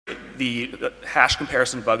the hash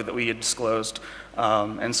comparison bug that we had disclosed.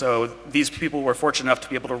 And so these people were fortunate enough to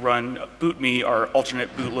be able to run bootme, our alternate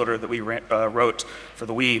bootloader that we wrote for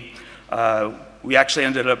the Wii. We actually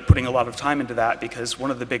ended up putting a lot of time into that because one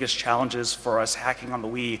of the biggest challenges for us hacking on the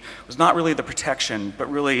Wii was not really the protection, but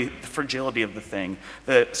really the fragility of the thing.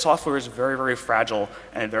 The software is very, very fragile,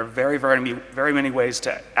 and there are very many ways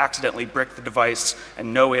to accidentally brick the device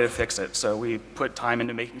and no way to fix it. So we put time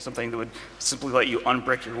into making something that would simply let you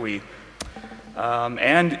unbrick your Wii.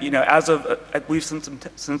 And as of, I believe since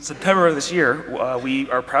September of this year, we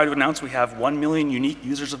are proud to announce we have 1 million unique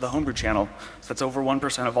users of the Homebrew channel. So that's over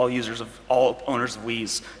 1% of all users of all owners of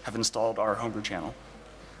Wiis have installed our Homebrew channel.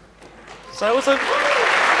 So that was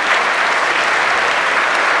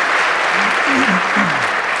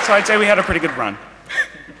so I'd say we had a pretty good run.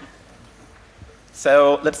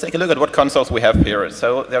 So let's take a look at what consoles we have here.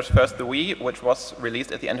 So there's first the Wii, which was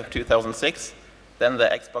released at the end of 2006. Then the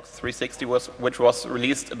Xbox 360 which was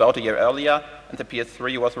released about a year earlier, and the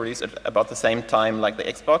PS3 was released at about the same time like the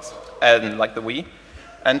Xbox and like the Wii.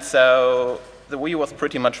 And so the Wii was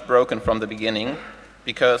pretty much broken from the beginning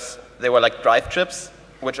because they were like drive chips,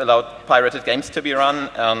 which allowed pirated games to be run,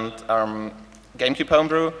 and GameCube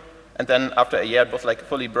homebrew. And then after a year, it was like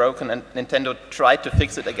fully broken, and Nintendo tried to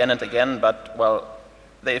fix it again and again, but well,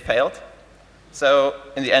 they failed. So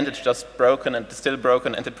in the end, it's just broken, and it's still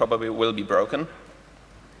broken, and it probably will be broken.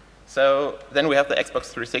 So then we have the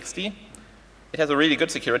Xbox 360. It has a really good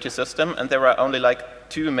security system, and there were only like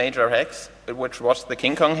 2 major hacks, which was the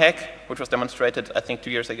King Kong hack, which was demonstrated, I think, 2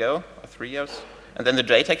 years ago, or 3 years, and then the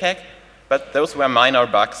JTAG hack. But those were minor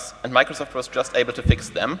bugs, and Microsoft was just able to fix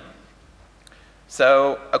them.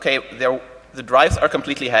 So, okay, the drives are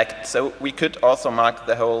completely hacked, so we could also mark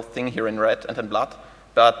the whole thing here in red and in blood,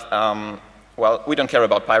 but, well, we don't care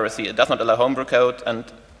about piracy. It does not allow homebrew code, and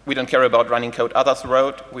we don't care about running code others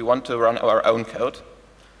wrote. We want to run our own code.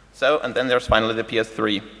 So, and then there's finally the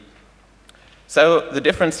PS3. So the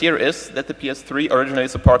difference here is that the PS3 originally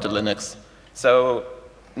supported Linux. So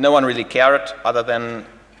no one really cared other than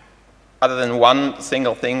one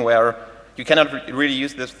single thing where you cannot really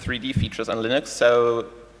use the 3D features on Linux. So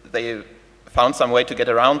they found some way to get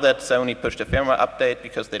around that. Sony pushed a firmware update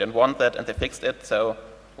because they didn't want that, and they fixed it. So,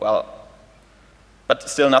 well, but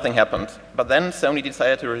still nothing happened. But then Sony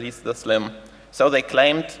decided to release the Slim. So they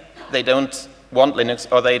claimed they don't want Linux,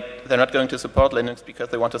 or they're not going to support Linux because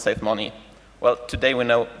they want to save money. Well, today we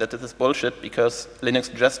know that this is bullshit because Linux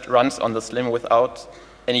just runs on the Slim without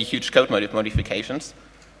any huge code modifications.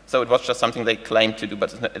 So it was just something they claimed to do,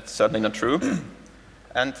 but it's certainly not true.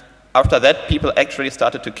 And after that, people actually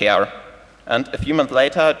started to care. And a few months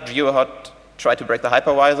later, GeoHot tried to break the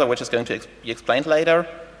hypervisor, which is going to be explained later.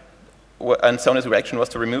 And Sony's reaction was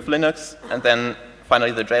to remove Linux, and then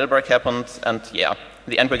finally the jailbreak happened, and yeah,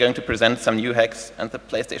 in the end we're going to present some new hacks, and the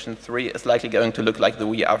PlayStation 3 is likely going to look like the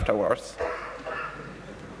Wii afterwards.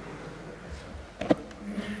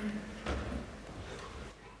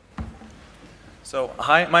 So,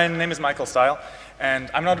 hi, my name is Michael Style,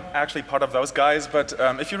 and I'm not actually part of those guys, but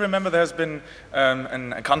if you remember, there's been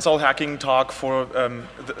a console hacking talk for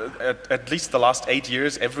at least the last 8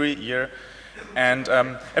 years, every year. And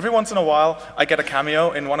every once in a while, I get a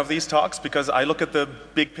cameo in one of these talks because I look at the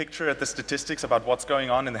big picture, at the statistics about what's going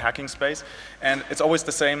on in the hacking space, and it's always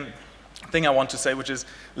the same thing I want to say, which is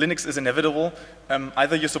Linux is inevitable.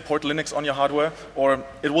 Either you support Linux on your hardware, or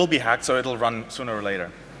it will be hacked, so it'll run sooner or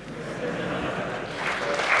later.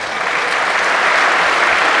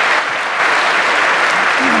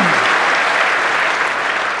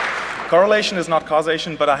 Correlation is not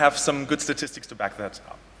causation, but I have some good statistics to back that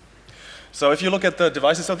up. So if you look at the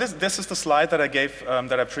devices, so this is the slide that I gave,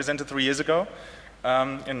 that I presented 3 years ago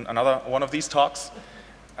in another one of these talks.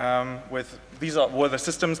 These were the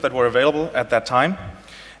systems that were available at that time,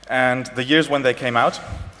 and the years when they came out.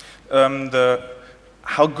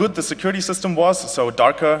 How good the security system was, so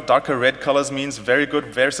darker red colors means very good,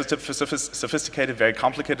 very sophisticated, very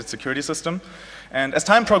complicated security system. And as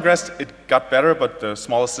time progressed, it got better, but the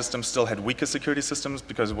smaller systems still had weaker security systems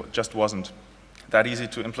because it just wasn't that easy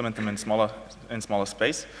to implement them in smaller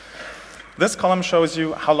space. This column shows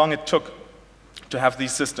you how long it took to have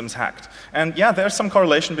these systems hacked. And yeah, there's some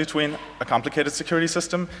correlation between a complicated security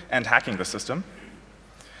system and hacking the system.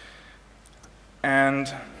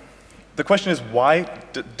 And the question is, why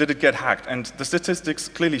did it get hacked? And the statistics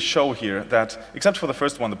clearly show here that, except for the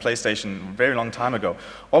first one, the PlayStation, a very long time ago,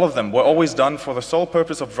 all of them were always done for the sole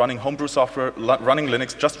purpose of running homebrew software, running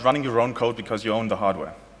Linux, just running your own code because you own the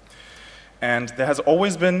hardware. And there has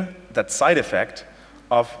always been that side effect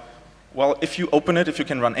of, well, if you open it, if you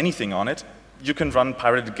can run anything on it, you can run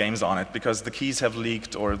pirated games on it because the keys have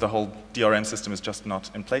leaked or the whole DRM system is just not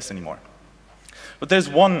in place anymore. But there's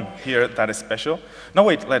one here that is special. No,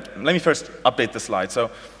 wait, let me first update the slide.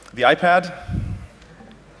 So the iPad,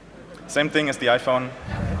 same thing as the iPhone.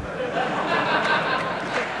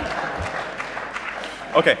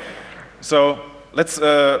 Okay, so let's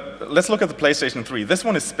look at the PlayStation 3. This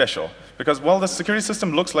one is special because, well, the security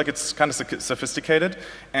system looks like it's kind of sophisticated,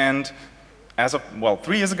 and as of, well,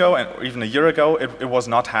 3 years ago, or even a year ago, it was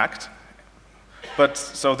not hacked. But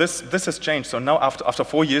so this has changed. So now after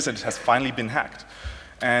 4 years, it has finally been hacked.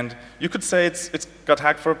 And you could say it's got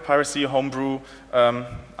hacked for piracy, homebrew.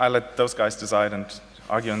 I let those guys decide and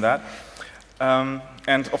argue on that.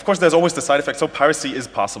 And of course, there's always the side effect. So piracy is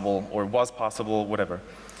possible, or was possible, whatever.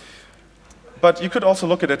 But you could also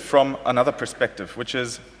look at it from another perspective, which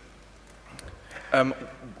is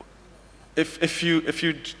if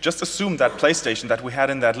you just assume that PlayStation that we had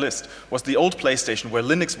in that list was the old PlayStation where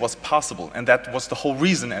Linux was possible, and that was the whole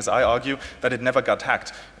reason, as I argue, that it never got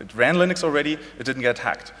hacked. It ran Linux already, it didn't get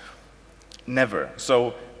hacked. Never.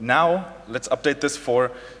 So now, let's update this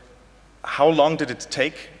for how long did it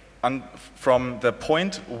take from the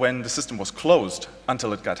point when the system was closed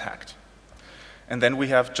until it got hacked. And then we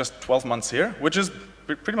have just 12 months here, which is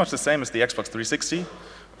pretty much the same as the Xbox 360,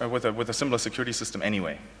 with a similar security system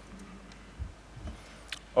anyway.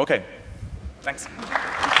 Okay, thanks.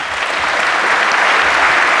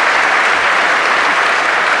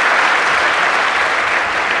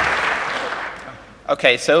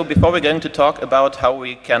 Okay, so before we're going to talk about how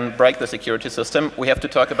we can break the security system, we have to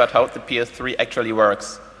talk about how the PS3 actually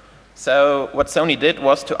works. So what Sony did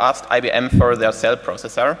was to ask IBM for their cell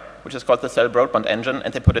processor, which is called the Cell Broadband Engine,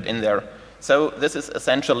 and they put it in there. So this is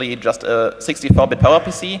essentially just a 64-bit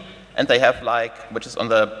PowerPC, and they have like, which is on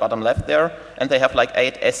the bottom left there, and they have like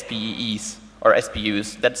 8 SPEs, or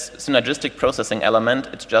SPUs. That's synergistic processing element.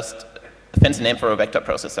 It's just a fancy name for a vector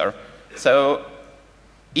processor. So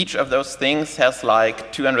each of those things has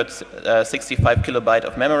like 265 kilobyte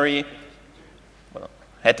of memory,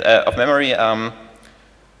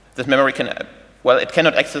 this memory can, well, it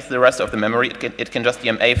cannot access the rest of the memory. It can just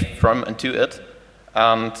DMA from and to it.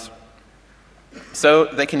 And so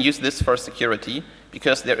they can use this for security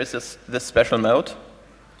because there is this special mode.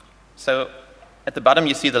 So at the bottom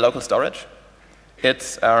you see the local storage.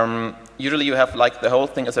 It's usually you have like the whole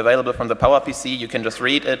thing is available from the PowerPC. You can just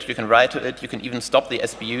read it, you can write to it, you can even stop the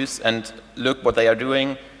SPUs and look what they are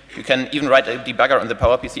doing. You can even write a debugger on the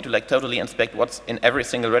PowerPC to like totally inspect what's in every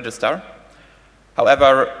single register.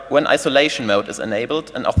 However, when isolation mode is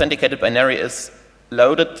enabled, an authenticated binary is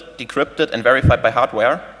loaded, decrypted, and verified by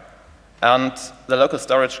hardware, and the local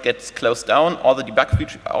storage gets closed down. All the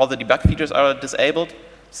debug features are disabled.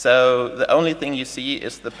 So the only thing you see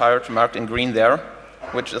is the pirate marked in green there,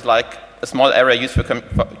 which is like a small area used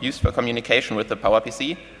for communication with the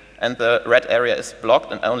PowerPC, and the red area is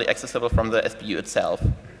blocked and only accessible from the SPU itself.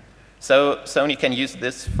 So Sony can use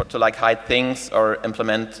this to like hide things or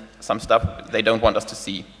implement some stuff they don't want us to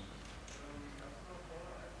see.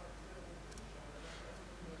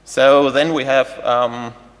 So then we have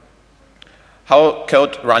how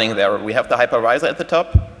code running there. We have the hypervisor at the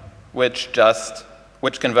top, which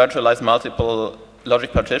can virtualize multiple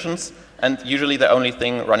logic partitions, and usually the only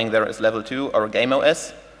thing running there is level 2 or game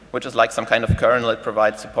OS, which is like some kind of kernel that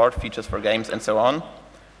provides support features for games and so on.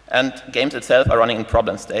 And games itself are running in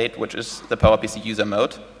problem state, which is the PowerPC user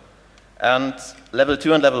mode. And level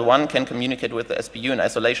 2 and level 1 can communicate with the SPU in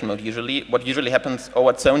isolation mode usually. What usually happens, or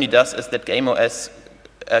what Sony does, is that game OS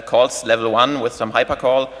calls level 1 with some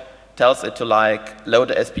hypercall, tells it to like load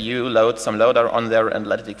the SPU, load some loader on there, and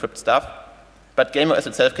let it decrypt stuff. But game OS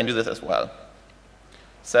itself can do this as well.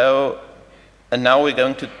 So, and now we're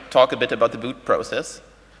going to talk a bit about the boot process.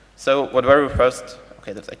 So what very first,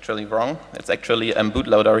 okay, that's actually wrong. It's actually a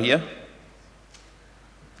bootloader here.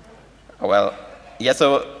 Oh, well, yeah,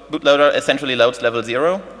 so bootloader essentially loads level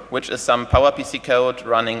 0, which is some PowerPC code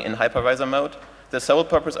running in hypervisor mode. The sole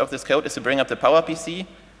purpose of this code is to bring up the PowerPC,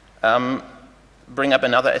 bring up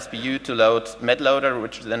another SPU to load medloader,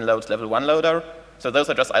 which then loads level 1 loader. So those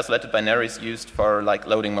are just isolated binaries used for like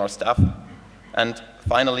loading more stuff. And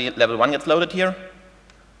finally, level 1 gets loaded here.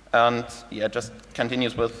 And yeah, just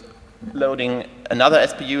continues with loading another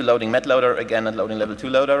SPU, loading medloader again, and loading level 2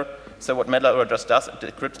 loader. So what medloader just does, it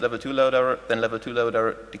decrypts level 2 loader, then level 2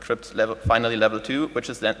 loader decrypts finally level 2, which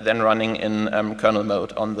is then running in kernel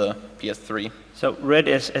mode on the PS3. So red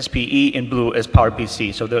is SPE and blue is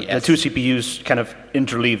PowerPC. So the two CPUs kind of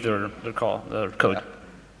interleave their code. Yeah.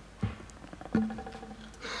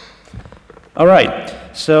 All right,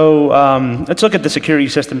 so let's look at the security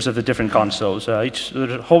systems of the different consoles. There's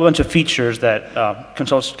a whole bunch of features that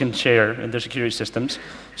consoles can share in their security systems,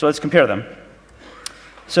 so let's compare them.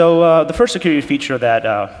 So the first security feature that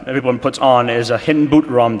everyone puts on is a hidden boot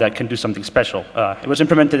ROM that can do something special. It was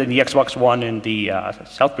implemented in the Xbox One in the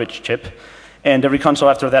Southbridge chip, and every console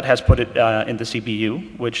after that has put it in the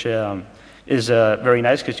CPU, which is very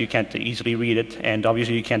nice because you can't easily read it, and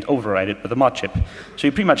obviously you can't override it with a mod chip. So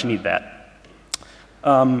you pretty much need that.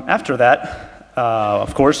 After that,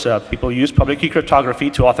 of course, people use public key cryptography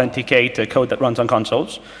to authenticate code that runs on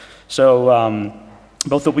consoles. So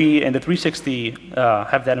both the Wii and the 360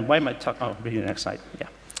 have that. And why am I talking? Oh, reading the next slide. Yeah.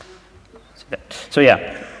 So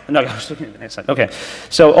yeah. No, I was looking at the next slide. Okay.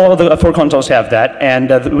 So all the 4 consoles have that. And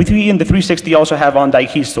the Wii and the 360 also have on-die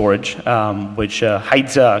key storage, which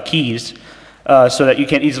hides keys so that you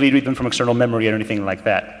can't easily read them from external memory or anything like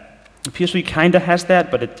that. The PS3 kind of has that,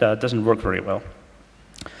 but it doesn't work very well.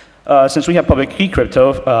 Since we have public key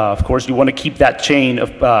crypto, of course, you want to keep that chain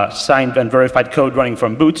of signed and verified code running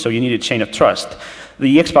from boot, so you need a chain of trust.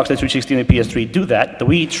 The Xbox, the 360, and the PS3 do that. The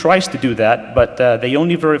Wii tries to do that, but they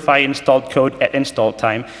only verify installed code at install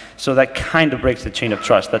time, so that kind of breaks the chain of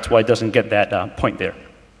trust. That's why it doesn't get that point there.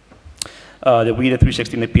 The Wii, the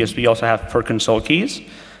 360, and the PS3 also have per console keys.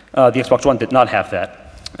 The Xbox One did not have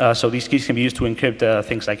that. So these keys can be used to encrypt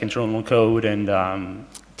things like internal code and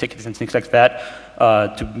tickets and things like that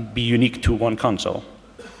to be unique to one console.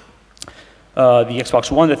 The Xbox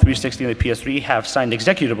One, the 360, and the PS3 have signed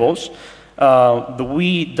executables. The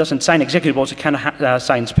Wii doesn't sign executables, it kind of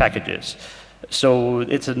signs packages. So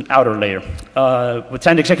it's an outer layer. With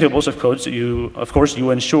signed executables of codes, of course, you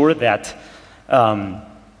ensure that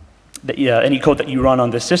any code that you run on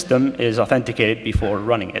the system is authenticated before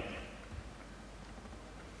running it.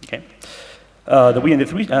 Okay. The Wii and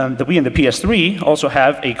the PS3 also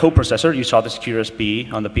have a coprocessor. You saw the Secure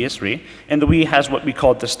SB on the PS3. And the Wii has what we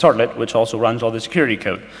call the Starlet, which also runs all the security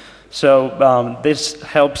code. So this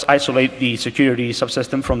helps isolate the security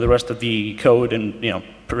subsystem from the rest of the code and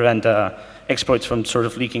prevent exploits from sort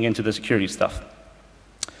of leaking into the security stuff.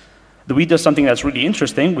 The Wii does something that's really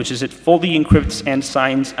interesting, which is it fully encrypts and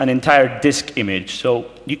signs an entire disk image.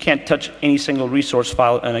 So you can't touch any single resource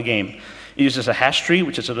file in a game. It uses a hash tree,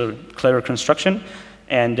 which is a clever construction,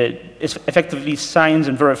 and it effectively signs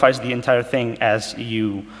and verifies the entire thing as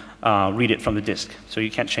you read it from the disk. So you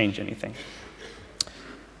can't change anything.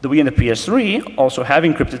 The Wii and the PS3 also have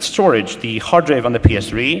encrypted storage. The hard drive on the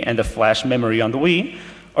PS3 and the flash memory on the Wii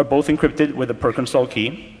are both encrypted with a per console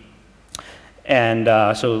key. And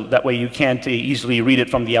so that way you can't easily read it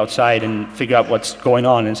from the outside and figure out what's going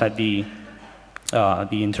on inside the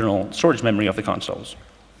internal storage memory of the consoles.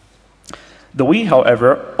 The Wii,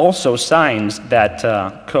 however, also signs that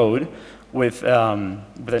code with an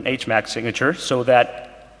HMAC signature so that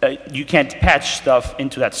you can't patch stuff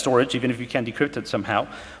into that storage, even if you can decrypt it somehow,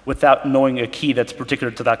 without knowing a key that's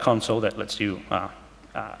particular to that console that lets you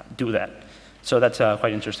do that. So that's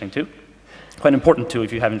quite interesting, too. Quite important, too,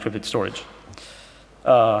 if you have encrypted storage.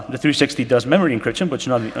 The 360 does memory encryption, which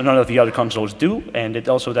none of the other consoles do, and it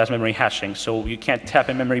also does memory hashing. So you can't tap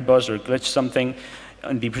a memory bus or glitch something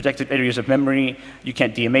in the protected areas of memory. You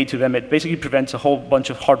can't DMA to them. It basically prevents a whole bunch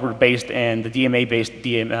of hardware-based and the DMA-based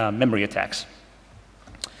memory attacks.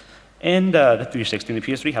 And the 360 and the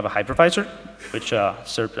PS3 have a hypervisor, which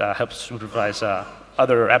helps supervise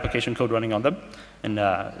other application code running on them and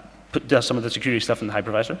does some of the security stuff in the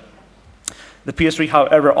hypervisor. The PS3,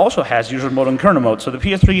 however, also has user mode and kernel mode. So the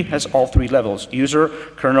PS3 has all 3 levels, user,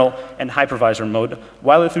 kernel, and hypervisor mode,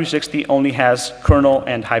 while the 360 only has kernel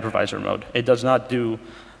and hypervisor mode. It does not do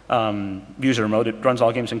user mode. It runs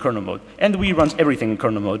all games in kernel mode. And the Wii runs everything in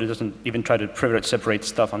kernel mode. It doesn't even try to separate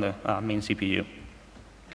stuff on the main CPU.